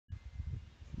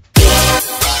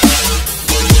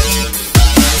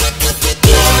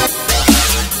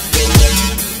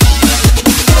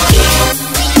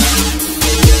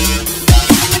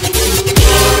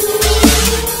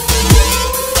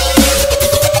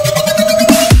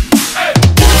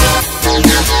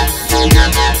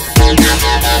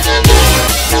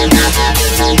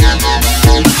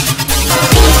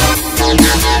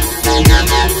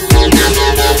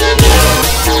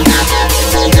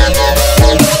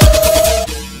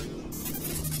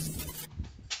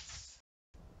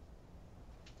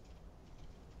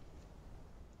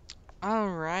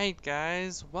Alright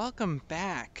guys, welcome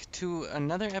back to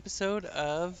another episode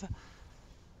of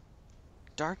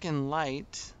Dark and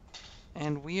Light,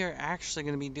 and we are actually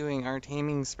going to be doing our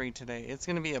taming spree today. It's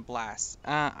going to be a blast.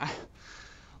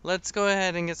 Let's go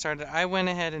ahead and get started. I went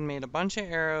ahead and made a bunch of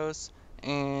arrows,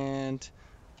 and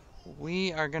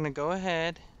we are going to go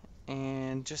ahead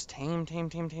and just tame.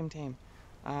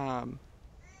 Um,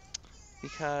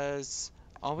 because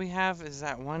all we have is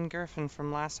that one griffin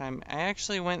from last time. I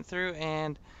actually went through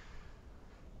and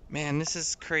man, this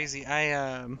is crazy.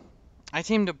 I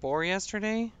tamed a boar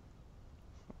yesterday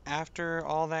after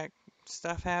all that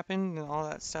stuff happened and all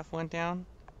that stuff went down.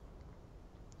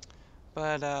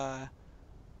 But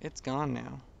it's gone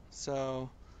now. So,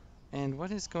 and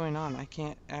what is going on? I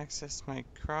can't access my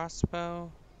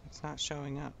crossbow. It's not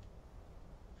showing up.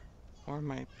 Or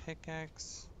my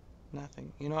pickaxe.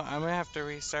 Nothing. You know what? I'm gonna have to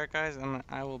restart, guys, and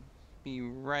I will be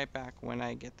right back when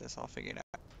I get this all figured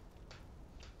out.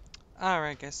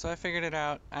 Alright guys, so I figured it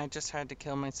out. I just had to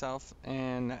kill myself,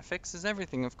 and that fixes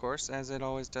everything, of course, as it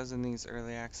always does in these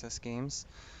early access games.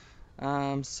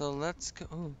 So let's go.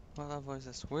 Ooh, what level is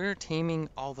this? We're taming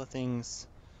all the things.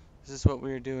 This is what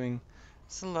we're doing.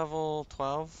 It's a level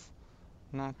 12,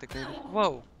 not the greatest.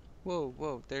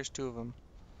 Whoa, there's two of them.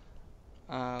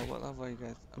 What level are you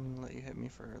guys? I'm gonna let you hit me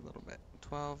for a little bit.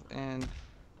 12 and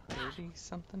 30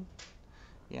 something?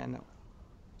 Yeah, no.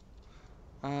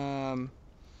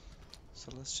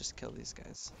 So let's just kill these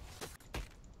guys.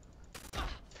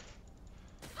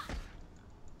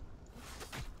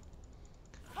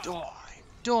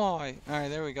 Die! Alright,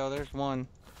 there we go. There's one.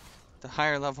 The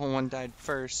higher level one died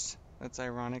first. That's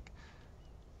ironic.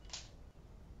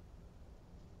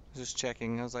 Just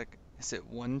checking. I was like, is it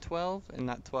 112 and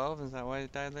not 12? Is that why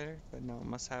it died later? But no, it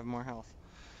must have more health.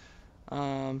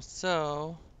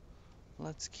 So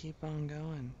let's keep on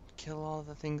going. Kill all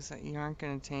the things that you aren't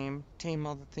gonna tame. Tame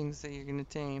all the things that you're gonna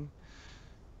tame.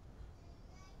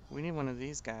 We need one of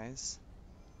these guys.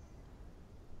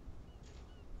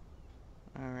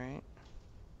 Alright.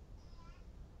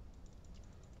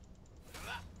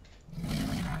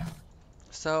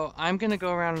 So I'm gonna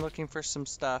go around looking for some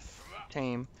stuff,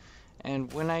 tame.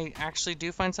 And when I actually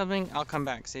do find something, I'll come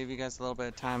back. Save you guys a little bit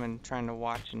of time and trying to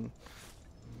watch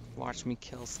me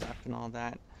kill stuff and all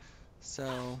that.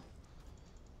 So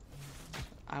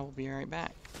I will be right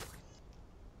back.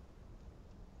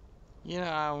 You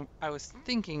know, I was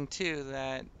thinking too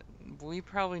that we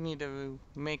probably need to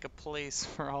make a place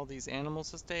for all these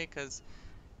animals to stay, because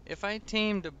if I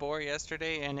tamed a boar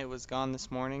yesterday and it was gone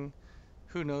this morning,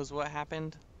 who knows what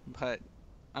happened, but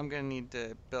I'm gonna need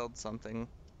to build something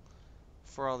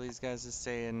for all these guys to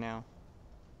stay in now.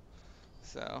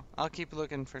 So I'll keep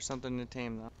looking for something to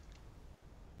tame though.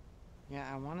 Yeah,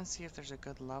 I want to see if there's a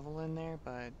good level in there,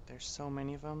 but there's so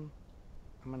many of them.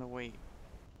 I'm gonna wait.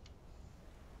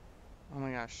 Oh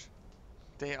my gosh.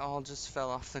 They all just fell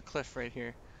off the cliff right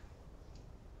here.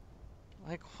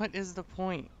 Like, what is the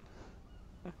point?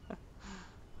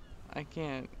 I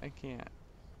can't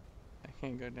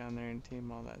go down there and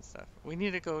tame all that stuff. We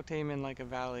need to go tame in like a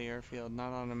valley or a field,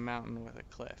 not on a mountain with a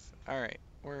cliff. Alright,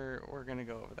 we're gonna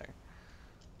go over there.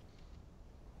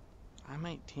 I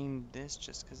might tame this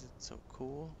just because it's so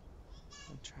cool.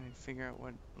 I'm trying to figure out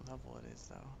what level it is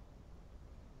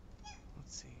though.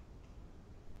 Let's see.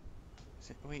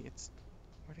 Wait,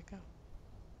 where'd it go?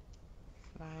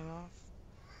 Flying off?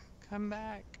 Come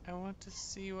back! I want to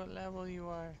see what level you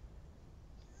are.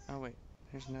 Oh wait,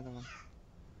 there's another one.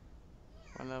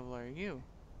 What level are you?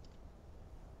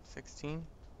 16?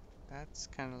 That's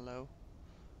kind of low.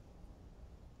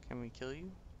 Can we kill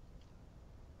you?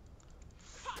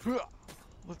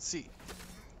 Let's see.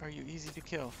 Are you easy to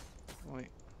kill? Wait,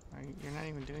 you're not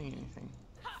even doing anything.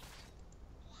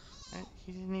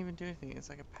 He didn't even do anything. It's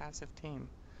like a passive tame.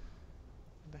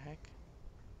 What the heck?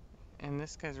 And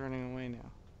this guy's running away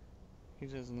now. He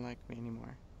doesn't like me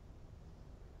anymore.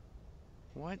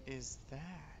 What is that?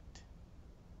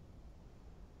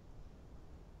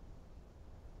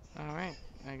 Alright,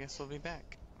 I guess we'll be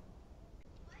back.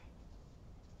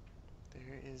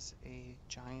 There is a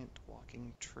giant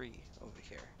walking tree over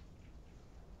here.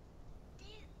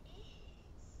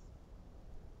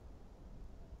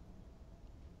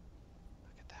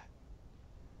 Look at that.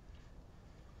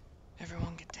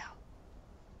 Everyone get down.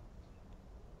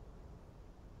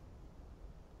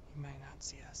 He might not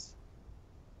see us.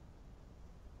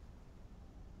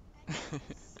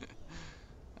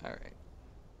 Alright.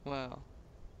 Well,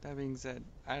 that being said,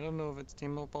 I don't know if it's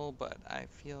tameable, but I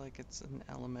feel like it's an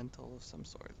elemental of some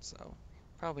sort, so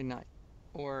probably not.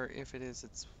 Or if it is,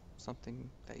 it's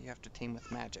something that you have to tame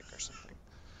with magic or something.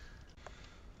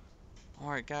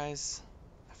 Alright guys,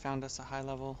 I found us a high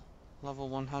level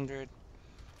 100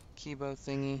 keybow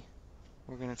thingy.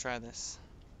 We're gonna try this.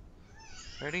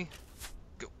 Ready?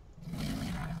 Go.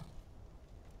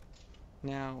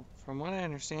 Now, from what I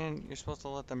understand, you're supposed to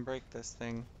let them break this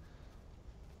thing.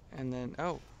 And then,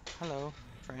 oh, hello,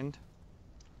 friend.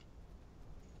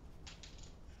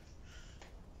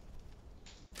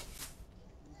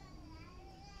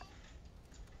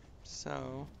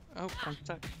 So, oh, I'm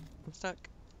stuck. I'm stuck.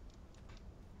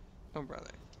 Oh, brother.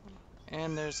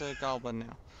 And there's a goblin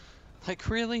now. Like,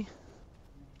 really?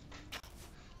 I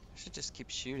should just keep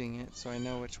shooting it so I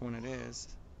know which one it is.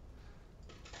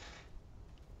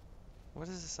 What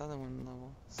is this other one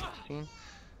level? 16?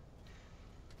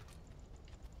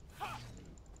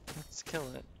 Let's kill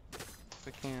it, if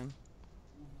we can.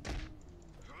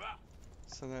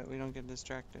 So that we don't get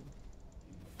distracted.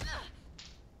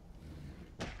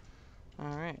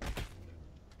 Alright.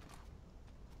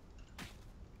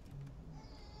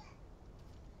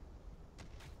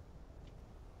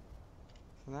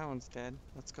 So that one's dead.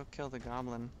 Let's go kill the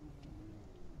goblin.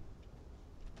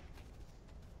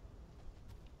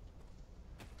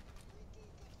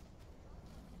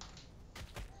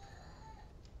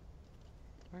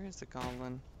 Where is the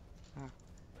goblin? Ah.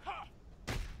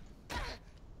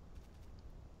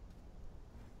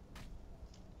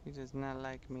 He does not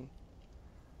like me.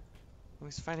 Oh,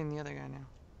 he's fighting the other guy now.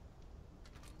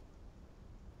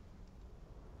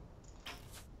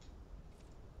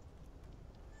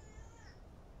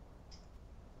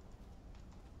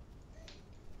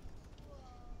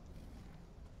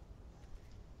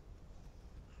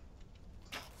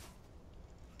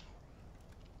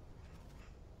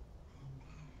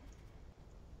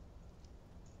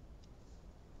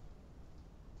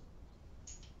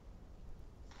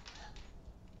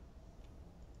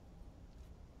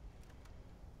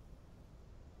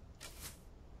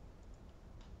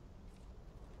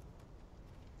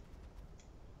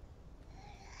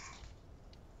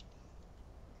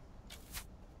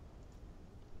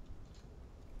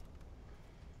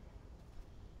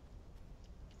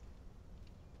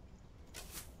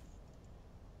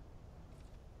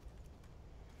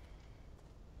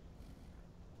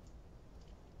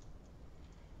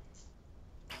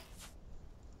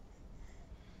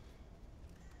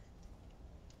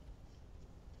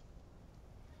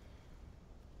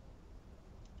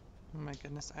 Oh my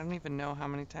goodness, I don't even know how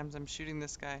many times I'm shooting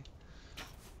this guy.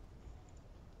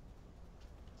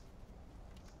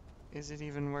 Is it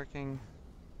even working?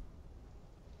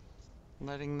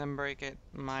 Letting them break it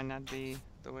might not be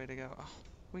the way to go. Oh,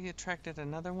 we attracted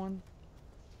another one?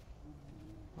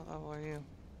 What level are you?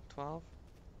 12?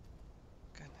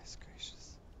 Goodness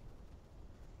gracious.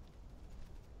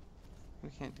 We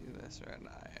can't do this right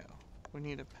now. We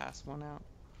need to pass one out.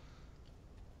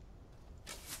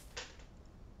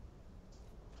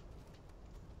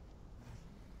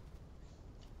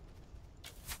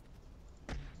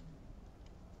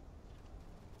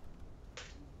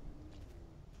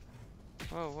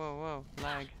 Whoa, whoa, whoa,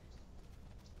 lag.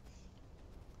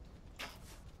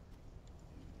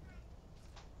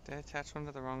 Did I attach one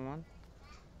to the wrong one?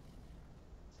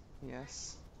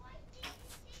 Yes.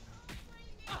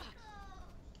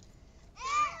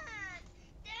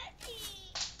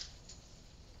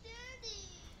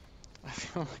 I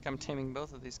feel like I'm taming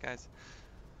both of these guys.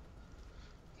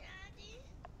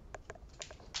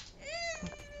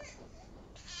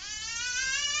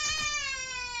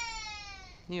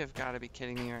 You have got to be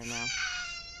kidding me right now.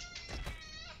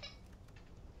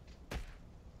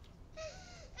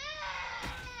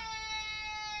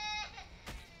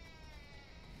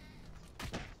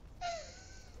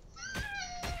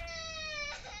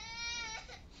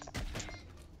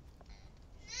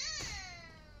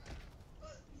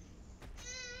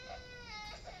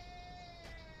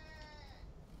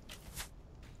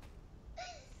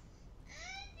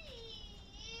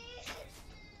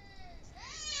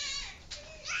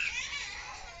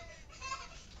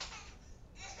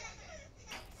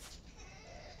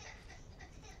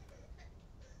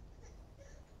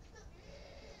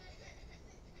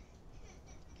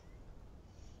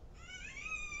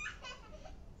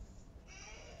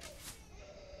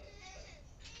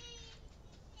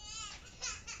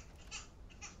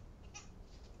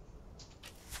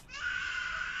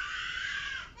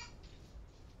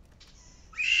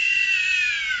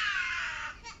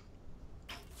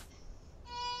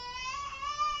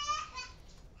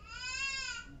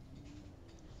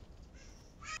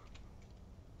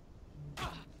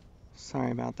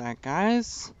 Sorry about that,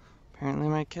 guys. Apparently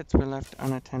my kids were left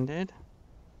unattended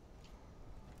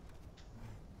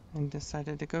and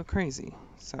decided to go crazy.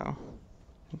 So,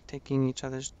 taking each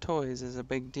other's toys is a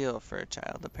big deal for a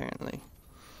child, apparently.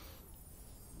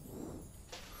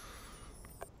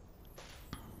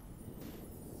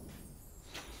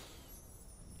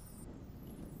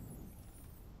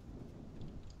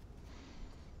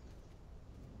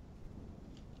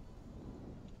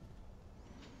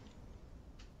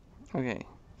 Okay,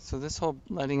 so this whole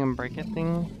letting him break it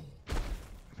thing,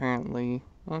 apparently,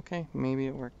 okay, maybe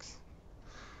it works.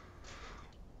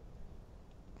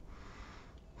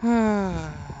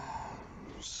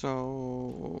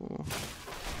 So,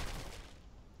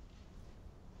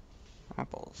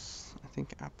 apples. I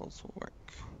think apples will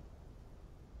work.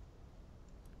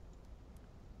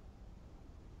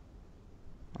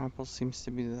 Apple seems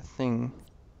to be the thing.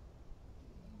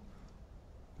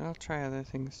 But I'll try other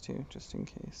things too, just in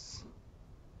case.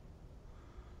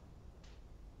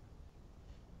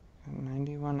 Got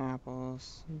 91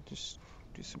 apples. Just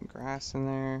do some grass in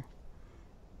there.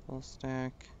 Full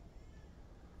stack.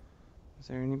 Is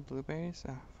there any blueberries?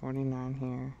 49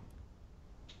 here.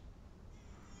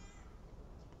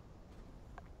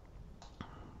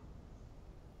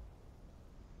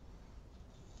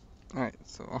 Alright,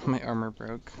 so all my armor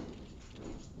broke.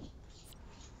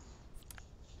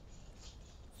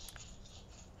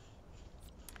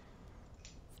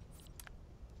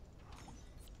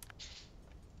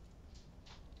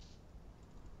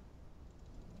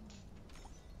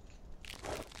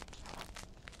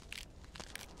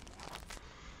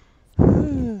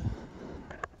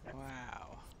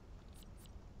 Wow.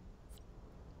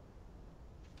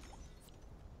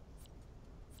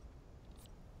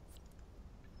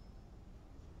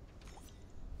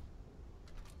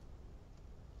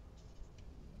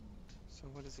 So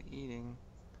what is he eating?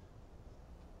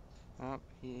 Oh,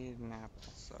 he ate an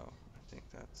apple, so I think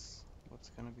that's what's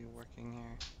gonna be working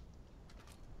here.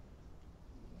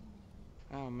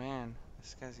 Oh man,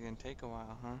 this guy's gonna take a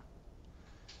while, huh?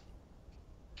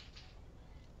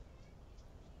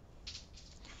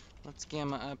 Let's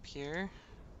gamma up here.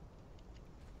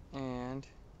 And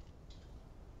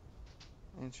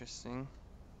interesting.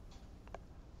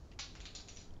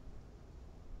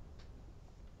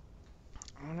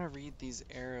 I want to read these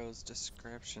arrows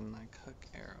description, like hook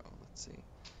arrow. Let's see.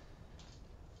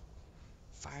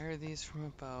 Fire these from a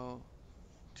bow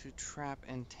to trap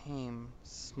and tame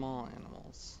small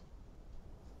animals.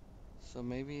 So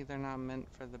maybe they're not meant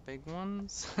for the big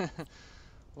ones?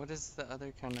 What is the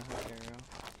other kind of hook arrow?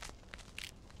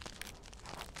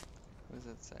 What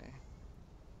does it say?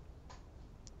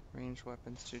 Ranged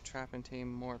weapons to trap and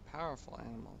tame more powerful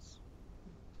animals.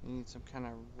 You need some kind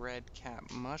of red cap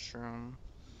mushroom.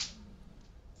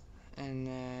 And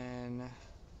then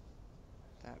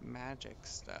that magic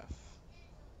stuff.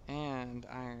 And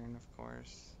iron, of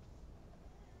course.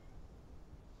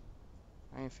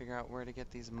 I need to figure out where to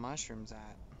get these mushrooms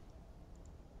at.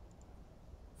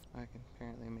 I can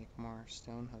apparently make more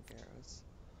stone hook arrows.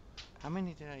 How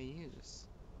many did I use?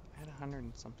 I had 100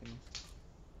 and something.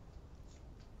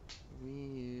 We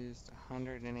used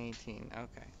 118.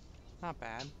 Okay. Not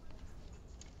bad.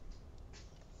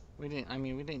 We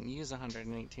didn't use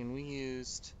 118. We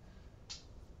used...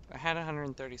 I had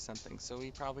 130 something, so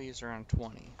we probably used around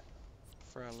 20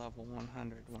 for a level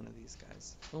 100 one of these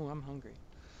guys. Oh, I'm hungry.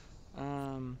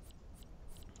 And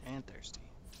thirsty.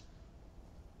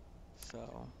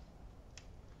 So,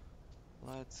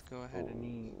 let's go ahead and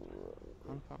eat. I'm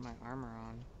gonna put my armor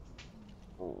on.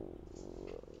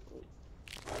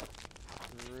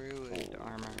 Druid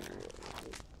armor.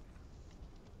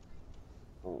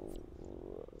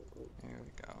 There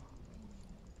we go.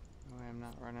 Oh, I'm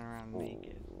not running around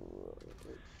naked.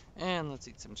 And let's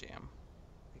eat some jam.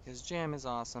 Because jam is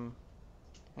awesome.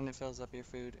 And it fills up your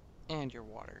food and your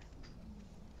water.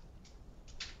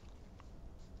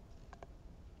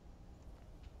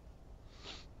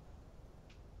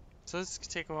 So this could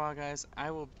take a while, guys.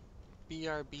 I will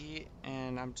BRB,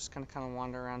 and I'm just gonna kind of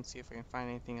wander around and see if I can find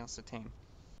anything else to tame.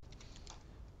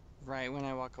 Right when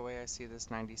I walk away, I see this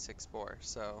 96 boar,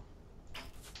 so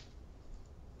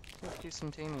let's do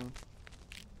some taming.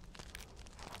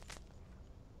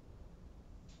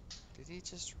 Did he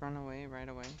just run away right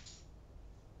away?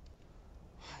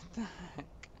 What the heck?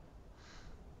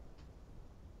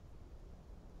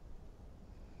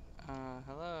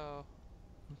 Hello?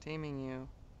 I'm taming you.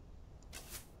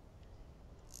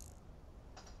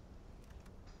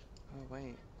 Oh,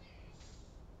 wait.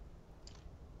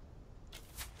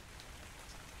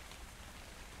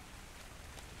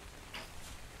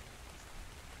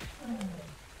 Oh,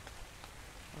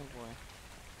 boy.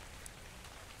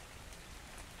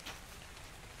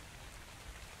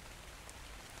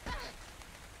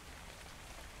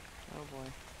 Oh, boy.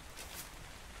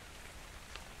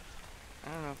 I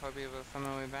don't know if I'll be able to find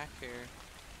my way back here.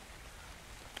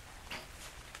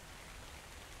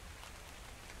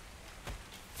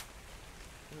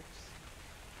 Oops.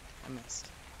 I missed.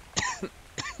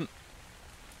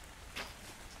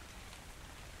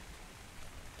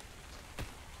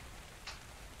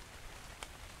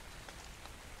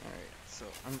 Alright.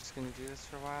 I'm just gonna do this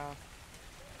for a while.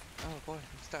 Oh boy,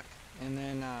 I'm stuck. And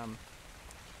then,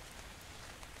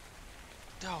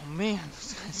 oh man,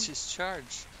 those guys just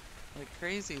charge like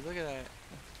crazy. Look at that.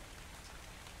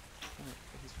 Oh,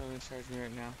 he's probably gonna charge me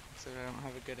right now, so I don't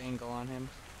have a good angle on him.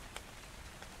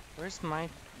 Where's my...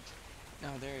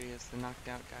 Oh, there he is, the knocked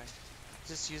out guy.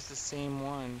 Just use the same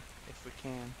one if we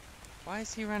can. Why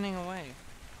is he running away?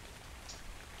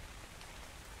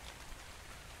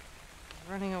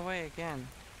 He's running away again.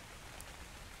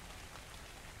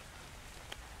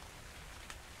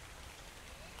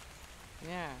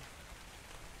 Yeah.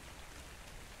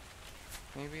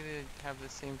 Maybe they have the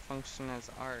same function as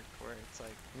Arc, where it's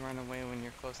like run away when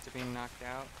you're close to being knocked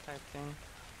out type thing.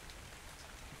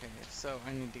 Okay, so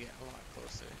I need to get a lot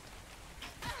closer.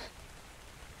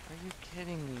 Are you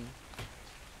kidding me?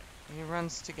 He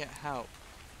runs to get help.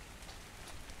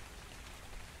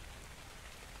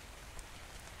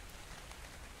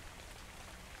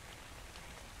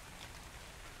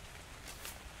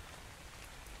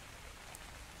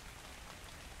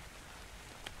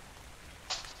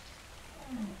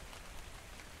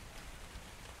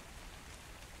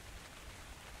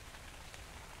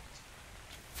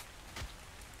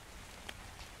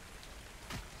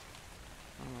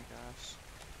 Oh my gosh.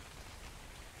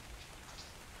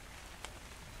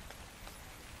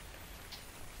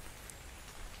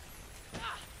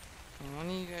 And one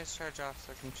of you guys charge off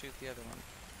so I can shoot the other one.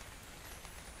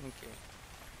 Thank you.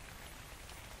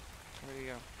 Where'd he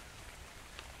go?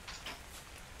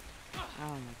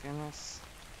 Oh my goodness.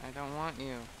 I don't want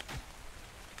you.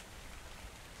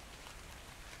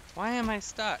 Why am I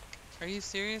stuck? Are you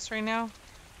serious right now?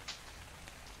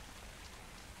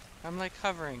 I'm like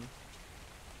hovering.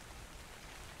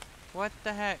 What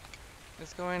the heck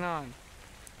is going on?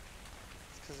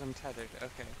 It's because I'm tethered.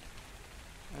 Okay.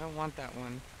 I don't want that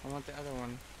one. I want the other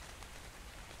one.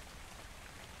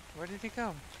 Where did he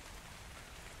go?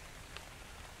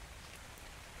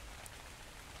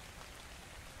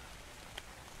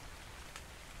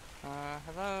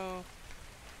 Hello?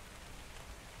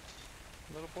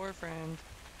 Little boyfriend.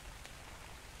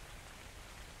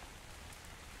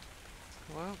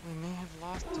 Well, we may have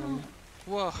lost him.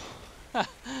 Whoa!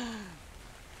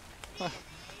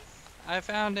 I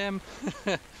found him!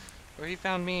 Or he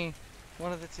found me.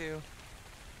 One of the two.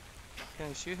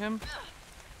 Can I shoot him?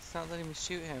 It's not letting me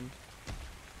shoot him.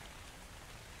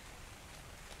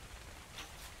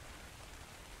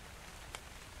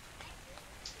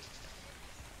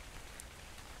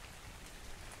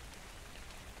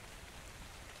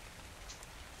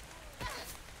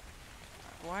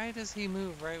 Why does he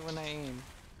move right when I aim?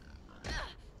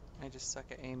 I just suck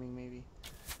at aiming, maybe.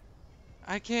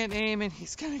 I can't aim and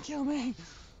he's gonna kill me!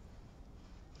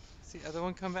 Does the other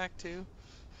one come back too?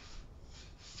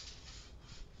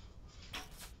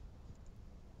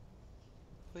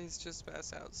 Please just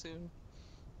pass out soon.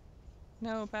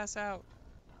 No, pass out.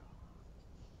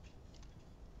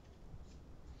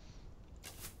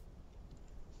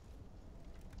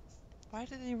 Why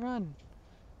did they run?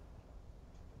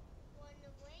 Want to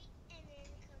wait and then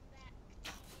come back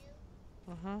to you?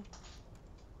 Uh-huh.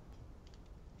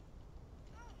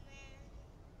 Oh man.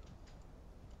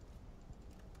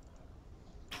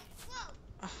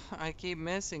 Whoa! I keep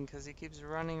missing because he keeps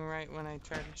running right when I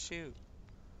try to shoot.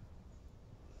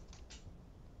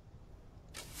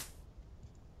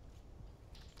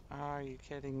 Are you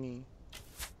kidding me?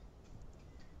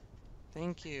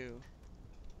 Thank you.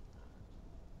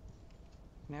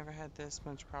 Never had this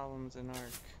much problems in Ark.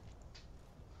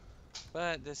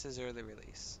 But this is early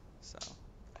release, so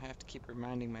I have to keep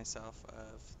reminding myself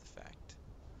of the fact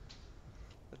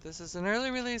that this is an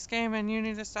early release game and you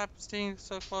need to stop staying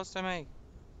so close to me.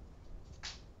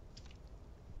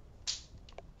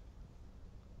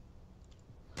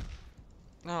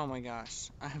 Oh my gosh,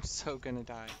 I'm so gonna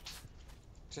die.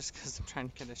 Just because I'm trying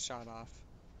to get a shot off.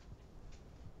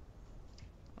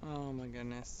 Oh my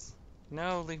goodness.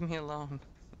 No, leave me alone.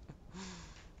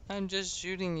 I'm just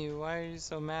shooting you. Why are you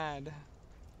so mad?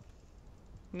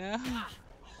 No.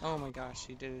 Oh my gosh,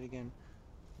 he did it again.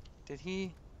 Did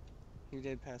he? He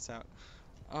did pass out.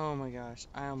 Oh my gosh,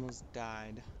 I almost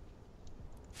died.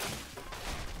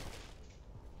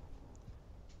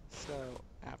 So,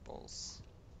 apples.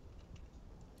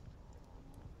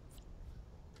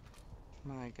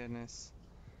 My goodness.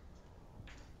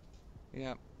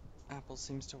 Yep, apple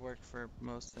seems to work for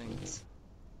most things.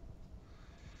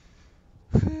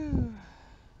 Whew.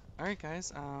 Alright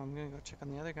guys, I'm gonna go check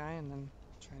on the other guy and then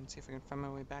try and see if I can find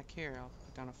my way back here. I'll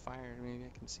put down a fire, maybe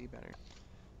I can see better.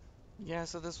 Yeah,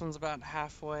 so this one's about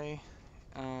halfway.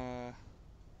 You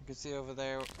can see over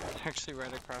there, actually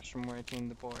right across from where I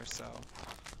tamed the boar, so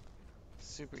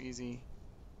super easy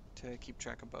to keep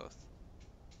track of both.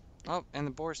 Oh, and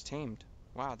the boar's tamed.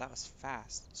 Wow, that was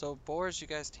fast. So boars, you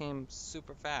guys tame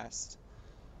super fast,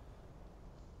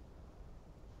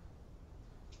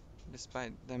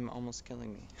 despite them almost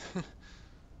killing me.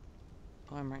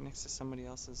 Oh, I'm right next to somebody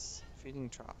else's feeding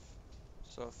trough.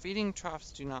 So feeding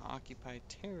troughs do not occupy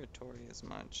territory as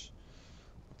much.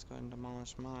 Let's go ahead and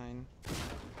demolish mine.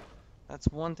 That's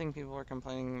one thing people are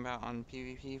complaining about on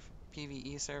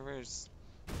PvE servers.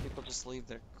 People just leave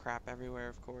their crap everywhere,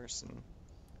 of course, and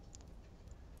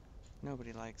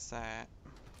nobody likes that.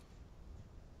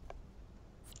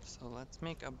 So let's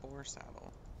make a boar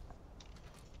saddle.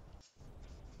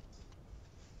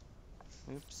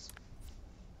 Oops.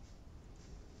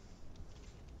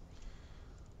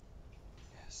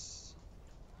 Yes.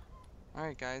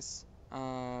 Alright, guys.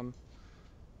 I'll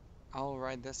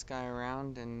ride this guy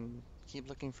around and keep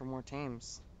looking for more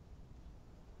tames.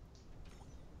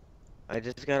 I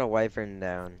just got a wyvern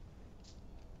down.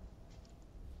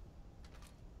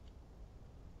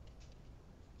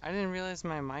 I didn't realize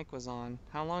my mic was on.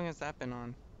 How long has that been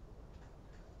on?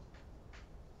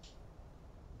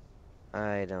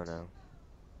 I don't know.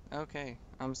 Okay.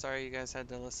 I'm sorry you guys had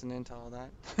to listen into all that.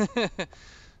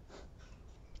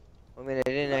 I mean, I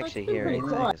didn't Well, it's actually been hear pretty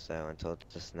anything quiet. so until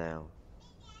just now.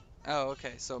 Oh,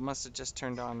 okay. So it must have just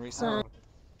turned on So, recently.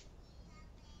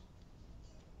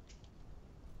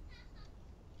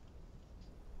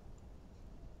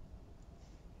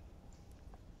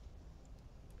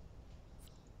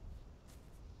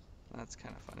 That's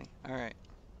kind of funny. Alright.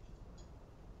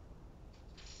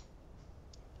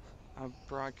 I'm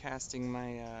broadcasting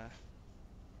my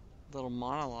little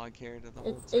monologue here to the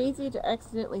whole it's server. easy to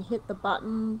accidentally hit the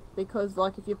button because,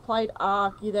 like, if you played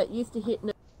Ark, you're that used to hitting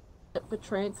it for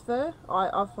transfer.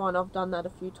 I find I've done that a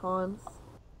few times.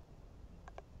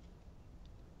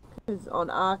 Because on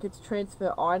Ark it's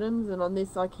transfer items, and on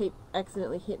this I keep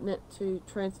accidentally hitting it to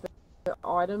transfer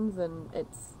items, and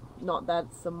it's not that,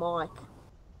 it's the mic.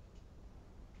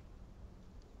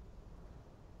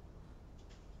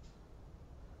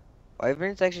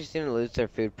 Wyverns actually seem to lose their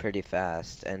food pretty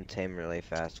fast and tame really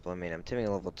fast. Well, I mean, I'm taming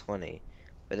a level 20,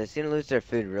 but they seem to lose their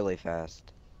food really fast.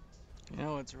 You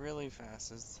know what's really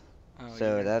fast is... Oh, you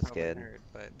So guys that's probably good. heard,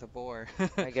 but the boar.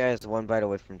 My guy is one bite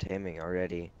away from taming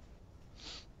already.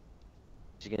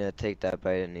 She's gonna take that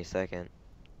bite any second.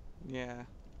 Yeah.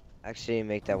 Actually,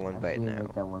 make that one bite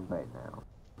now.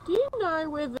 Do you know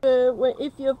whether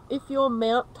if your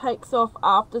mount takes off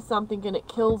after something and it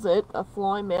kills it, a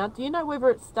flying mount, do you know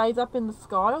whether it stays up in the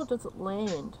sky or does it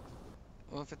land?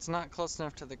 Well, if it's not close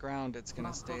enough to the ground, it's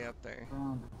gonna stay up there.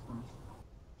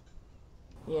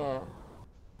 Yeah.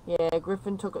 Yeah,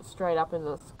 Griffin took it straight up in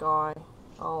the sky.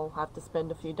 I'll have to spend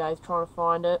a few days trying to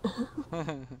find it.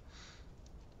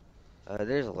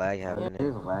 There's a lag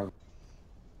happening.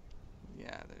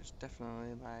 Yeah, there's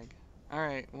definitely lag.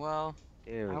 Alright, well,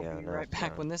 Here we I'll go. be Now right it's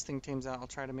back gone. when this thing tames out. I'll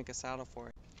try to make a saddle for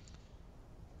it.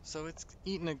 So it's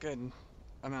eaten a good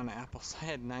amount of apples. I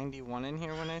had 91 in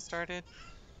here when I started.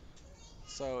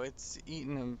 So it's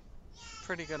eaten a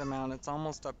pretty good amount. It's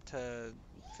almost up to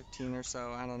 15 or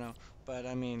so. I don't know. But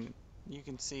I mean, you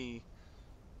can see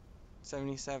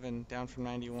 77 down from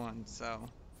 91. So,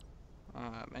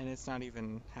 and it's not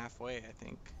even halfway, I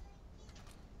think.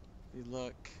 If you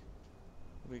look,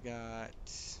 we got...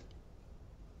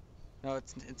 No,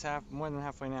 it's more than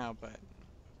halfway now, but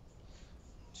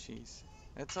jeez,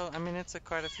 I mean it's a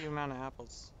quite a few amount of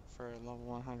apples for a level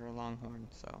 100 Longhorn.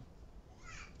 So,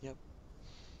 yep.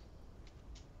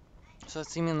 So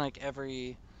it's seeming like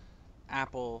every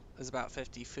apple is about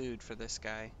 50 food for this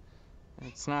guy. And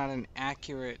it's not an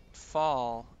accurate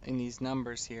fall in these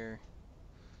numbers here,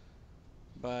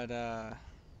 but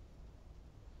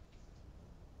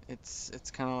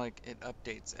it's kind of like it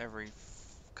updates every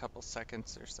couple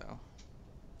seconds or so.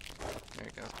 There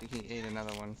you go. He ate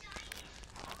another one.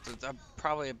 So it's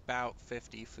probably about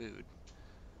 50 food.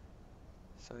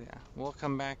 So yeah, we'll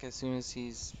come back as soon as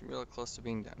he's real close to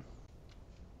being done.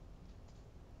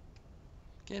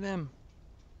 Get him!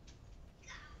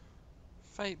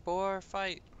 Fight, boar,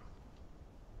 fight!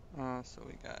 So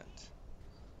we got...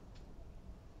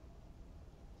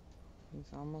 He's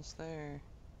almost there.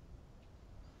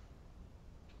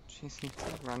 Jeez, he's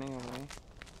like running away.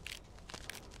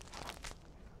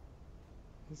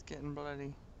 He's getting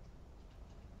bloody.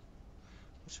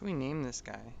 What should we name this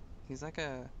guy? He's like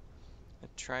a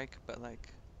trike, but like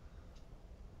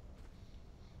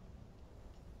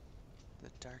the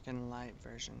dark and light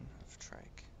version of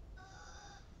trike.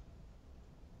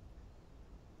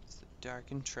 It's the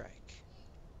dark and trike.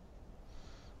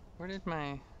 Where did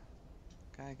my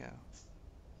guy go?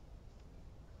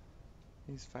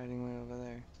 He's fighting way over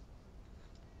there.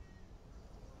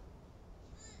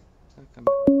 He'll come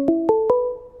back.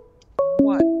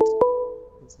 What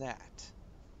is that?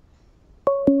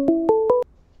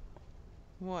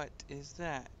 What is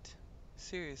that?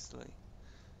 Seriously.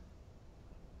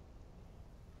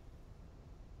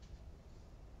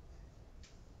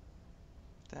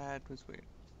 That was weird.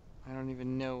 I don't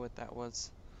even know what that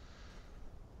was.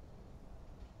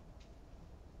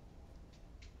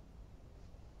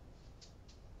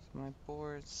 So my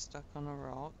boar is stuck on a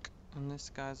rock, and this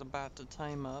guy's about to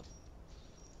tame up.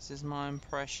 This is my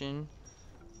impression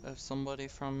of somebody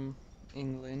from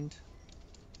England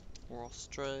or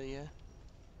Australia.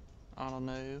 I don't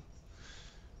know.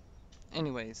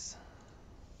 Anyways,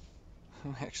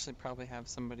 we actually probably have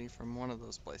somebody from one of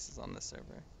those places on the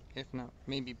server. If not,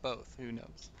 maybe both. Who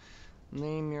knows?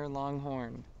 Name your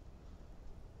longhorn.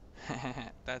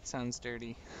 That sounds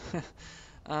dirty.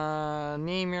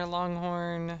 Name your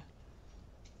longhorn.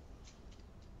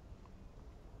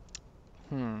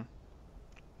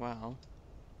 Well,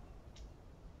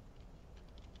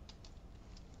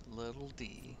 little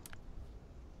D.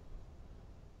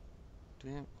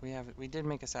 We did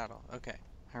make a saddle. Okay,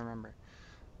 I remember.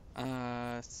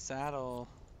 Saddle.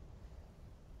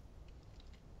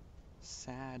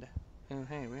 Sad. Oh,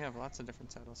 hey, we have lots of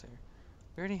different saddles here.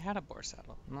 We already had a boar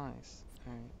saddle. Nice.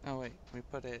 Alright. Oh, wait. We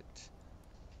put it...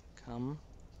 Come.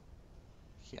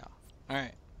 Here.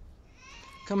 Alright.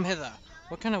 Come hither.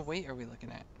 What kind of weight are we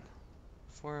looking at?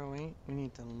 408? We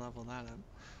need to level that up.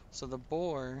 So the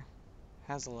boar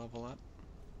has a level up.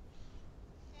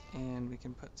 And we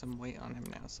can put some weight on him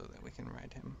now so that we can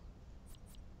ride him.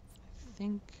 I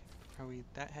think... Are we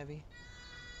that heavy?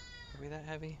 Are we that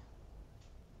heavy?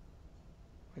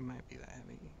 We might be that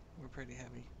heavy. We're pretty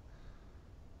heavy.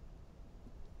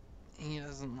 He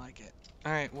doesn't like it.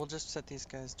 Alright, we'll just set these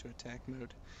guys to attack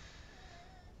mode.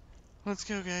 Let's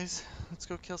go, guys. Let's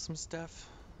go kill some stuff.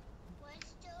 Was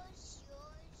those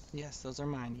yours? Yes, those are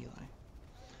mine, Eli.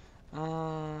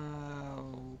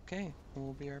 Okay.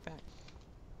 We'll be right back.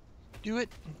 Do it!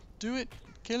 Do it!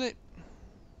 Kill it!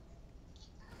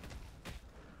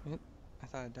 I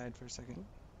thought I died for a second.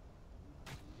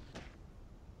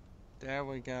 There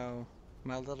we go.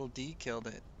 My little D killed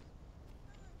it.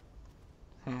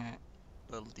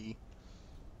 Little D.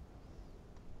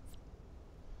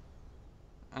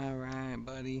 Alright,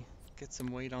 buddy. Get some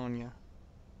weight on ya.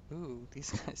 Ooh, these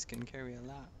guys can carry a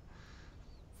lot.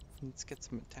 Let's get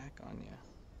some attack on ya.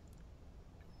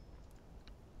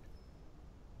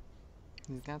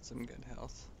 He's got some good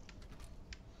health.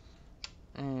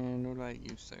 And what about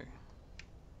you, sir?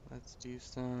 Let's do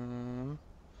some...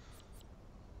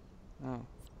 Oh,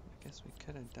 I guess we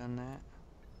could have done that.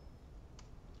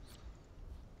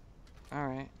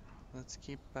 Alright, let's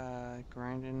keep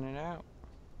grinding it out.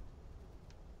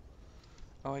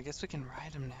 Oh, I guess we can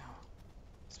ride him now.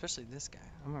 Especially this guy.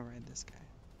 I'm gonna ride this guy.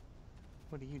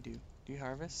 What do? Do you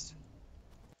harvest?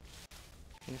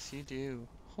 Yes, you do.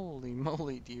 Holy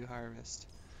moly, do you harvest.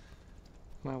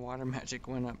 My water magic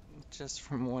went up just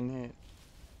from one hit.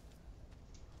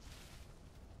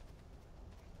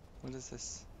 What does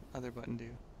this other button do?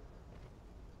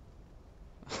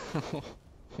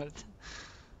 What?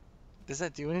 Does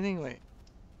that do anything? Wait.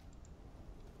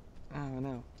 Oh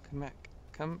no. Come back.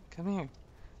 Come here.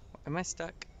 Am I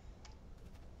stuck?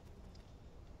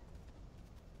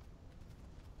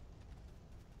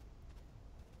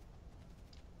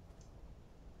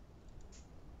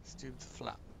 Let's do the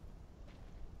flop.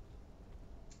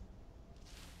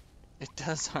 It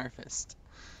does harvest.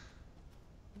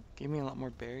 Gave me a lot more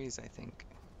berries, I think,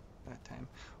 that time.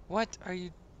 What are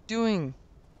you doing?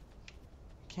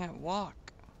 Can't walk.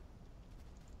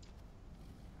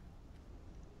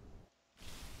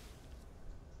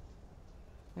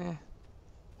 Eh.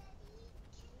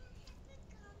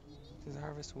 Does it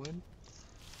harvest wood?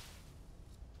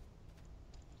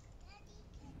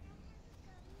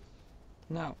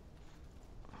 No.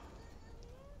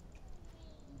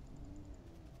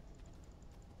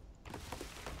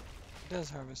 It does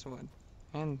harvest wood.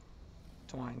 And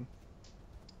twine.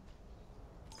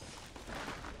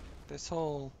 This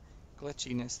whole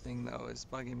glitchiness thing, though, is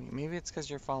bugging me. Maybe it's because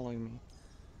you're following me.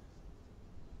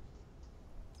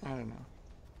 I don't know.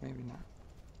 Maybe not.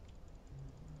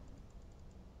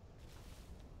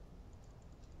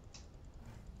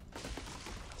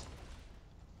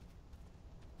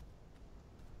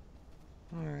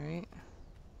 Alright.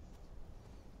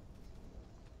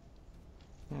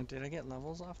 Now, did I get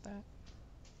levels off that?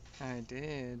 I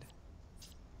did.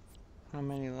 How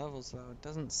many levels, though? It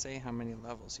doesn't say how many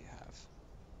levels you have.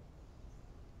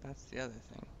 That's the other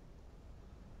thing.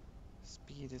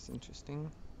 Speed is interesting.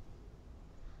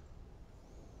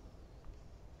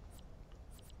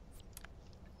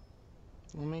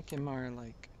 We'll make him our,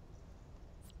 like,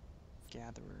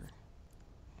 gatherer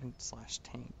and slash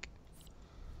tank.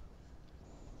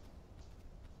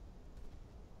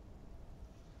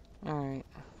 Alright.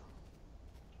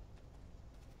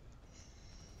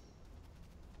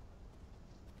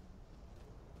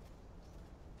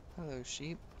 Hello,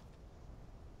 sheep.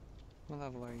 What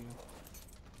level are you?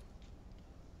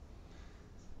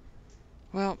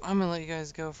 Well, I'm gonna let you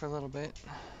guys go for a little bit.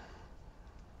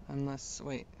 Unless,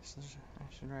 wait,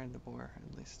 I should ride the boar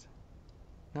at least.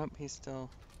 Nope, he's still...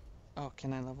 Oh,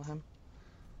 can I level him?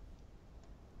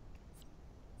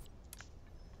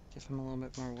 Give him a little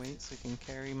bit more weight so he can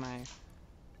carry my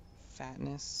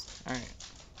fatness. Alright.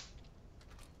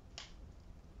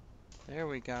 There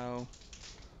we go.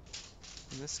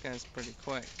 This guy's pretty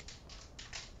quick.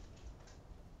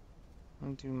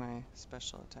 I'm gonna do my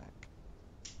special attack.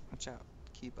 Watch out,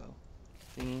 Kibo.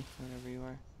 Thingy, whatever you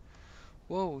are.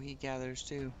 Whoa, he gathers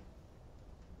too.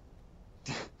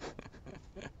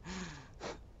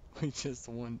 We just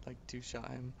like two-shot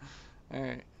him.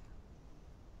 Alright.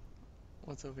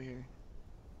 What's over here?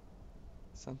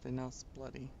 Something else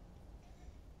bloody.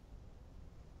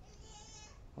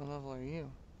 What level are you?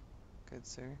 Good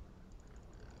sir.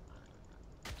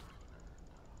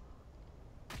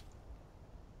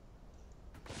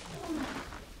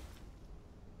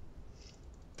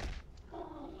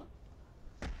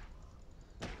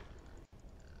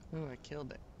 Ooh, I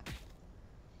killed it.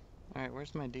 Alright,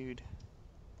 where's my dude?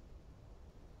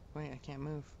 Wait, I can't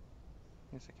move.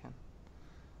 Yes, I can.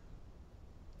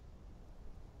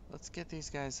 Let's get these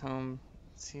guys home.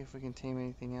 See if we can tame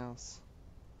anything else.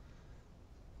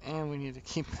 And we need to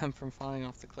keep them from falling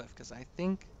off the cliff, because I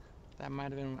think that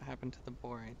might have been what happened to the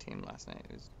boar I tamed last night.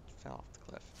 It fell off the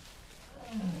cliff.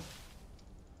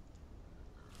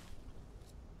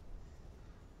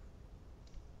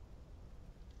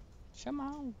 Come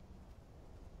on.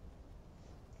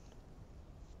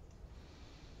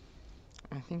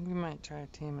 I think we might try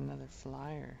to tame another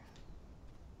flyer.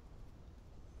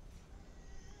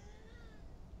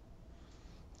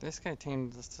 This guy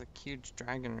tamed this like huge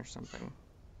dragon or something.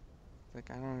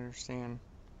 Like, I don't understand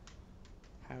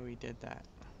how he did that.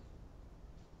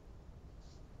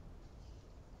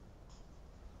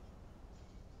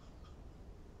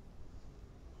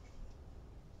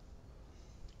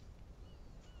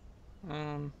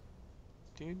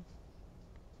 Dude?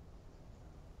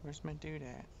 Where's my dude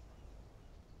at?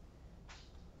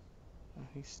 Oh,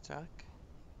 he's stuck?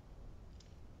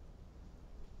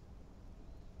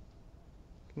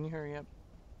 Can you hurry up?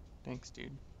 Thanks,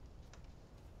 dude.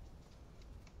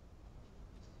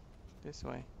 This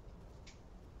way.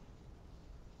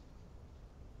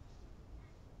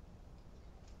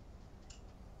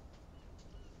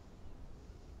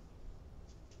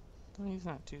 Well, he's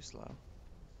not too slow.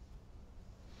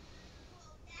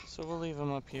 So we'll leave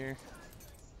them up here.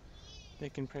 They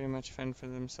can pretty much fend for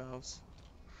themselves.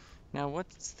 Now,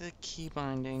 what's the key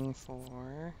binding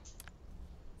for?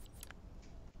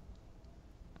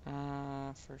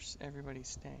 First, everybody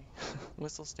stay.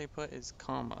 Whistle stay put is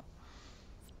comma.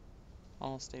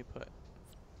 All stay put.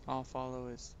 All follow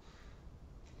is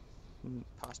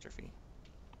apostrophe.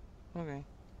 Okay.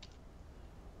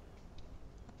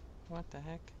 What the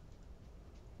heck?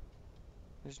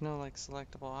 There's no like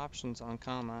selectable options on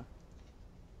comma.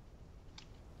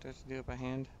 Do I have to do it by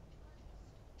hand?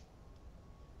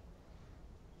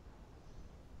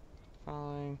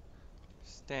 Following.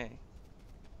 Stay.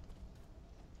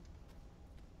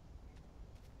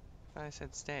 I thought I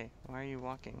said stay. Why are you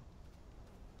walking?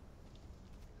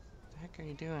 What the heck are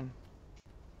you doing?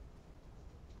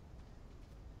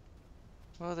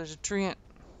 Oh, there's a treant.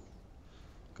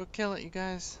 Go kill it, you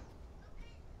guys.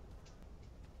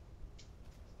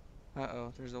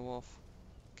 Uh-oh, there's a wolf.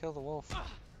 Kill the wolf.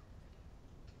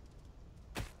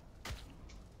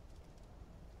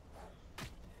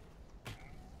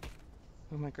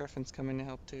 Oh, my griffin's coming to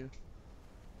help too.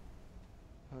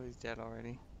 Oh, he's dead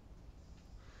already.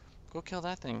 Go kill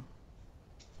that thing.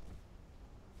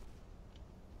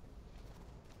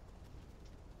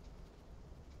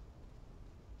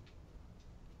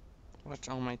 Watch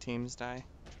all my teams die.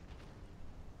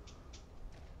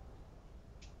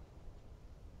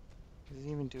 Is it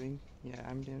even doing? Yeah,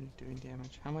 I'm doing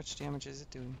damage. How much damage is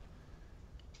it doing?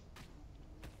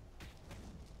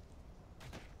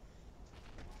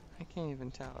 I can't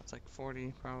even tell. It's like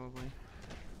 40 probably.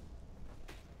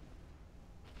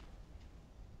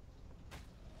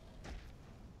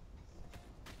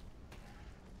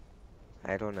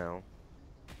 I don't know.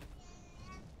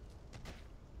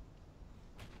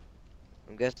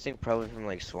 I'm guessing probably from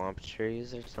like swamp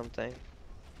trees or something.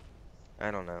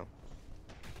 I don't know.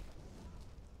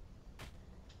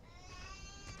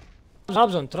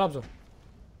 Trabzon, Trabzon.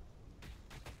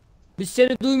 Biz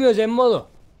seni duymuyoruz emmoğlu.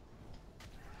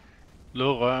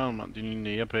 Luk røven, mand, din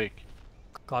nærepæk.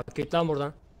 Kalk git lan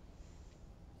buradan.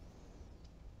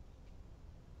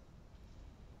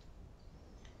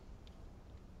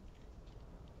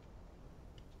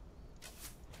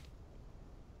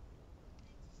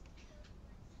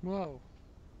 Whoa.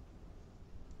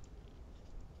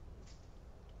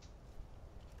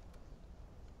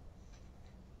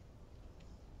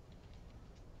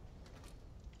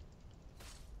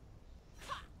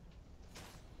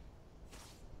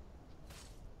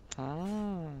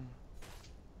 Ah.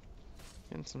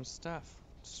 Getting some stuff.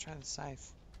 Let's try the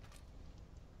scythe.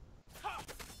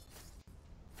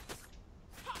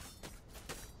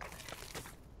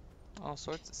 All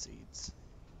sorts of seeds.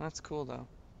 That's cool though.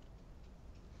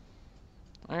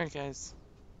 Alright guys.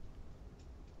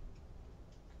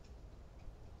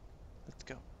 Let's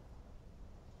go.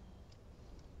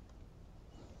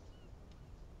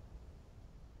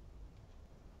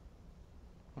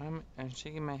 I'm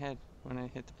shaking my head when I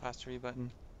hit the pause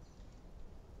button.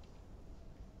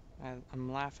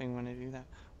 I'm laughing when I do that.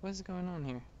 What is going on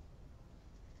here?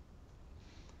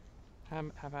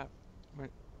 How about...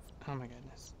 Oh my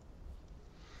goodness.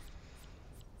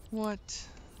 What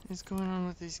is going on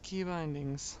with these key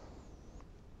bindings?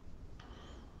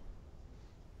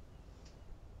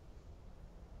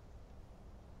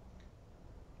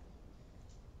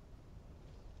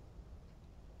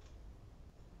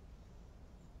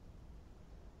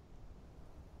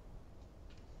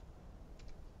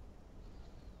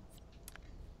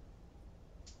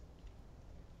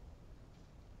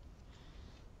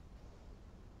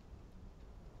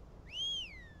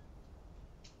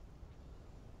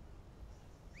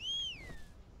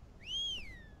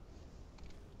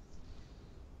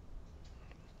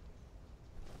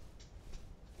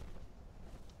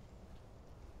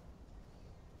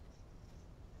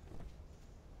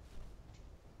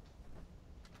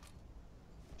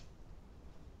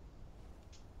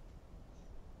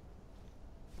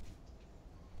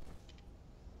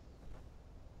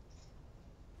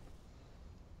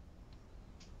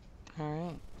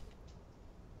 Alright.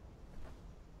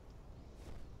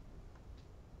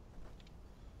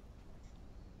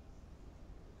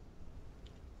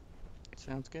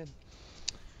 Sounds good.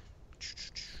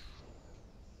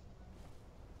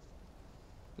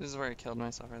 This is where I killed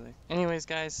myself earlier. Anyways,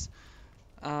 guys,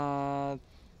 I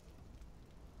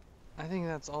think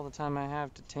that's all the time I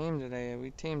have to tame today.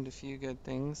 We tamed a few good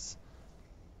things.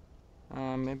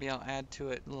 Maybe I'll add to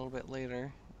it a little bit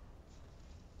later.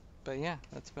 But yeah,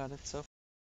 that's about it so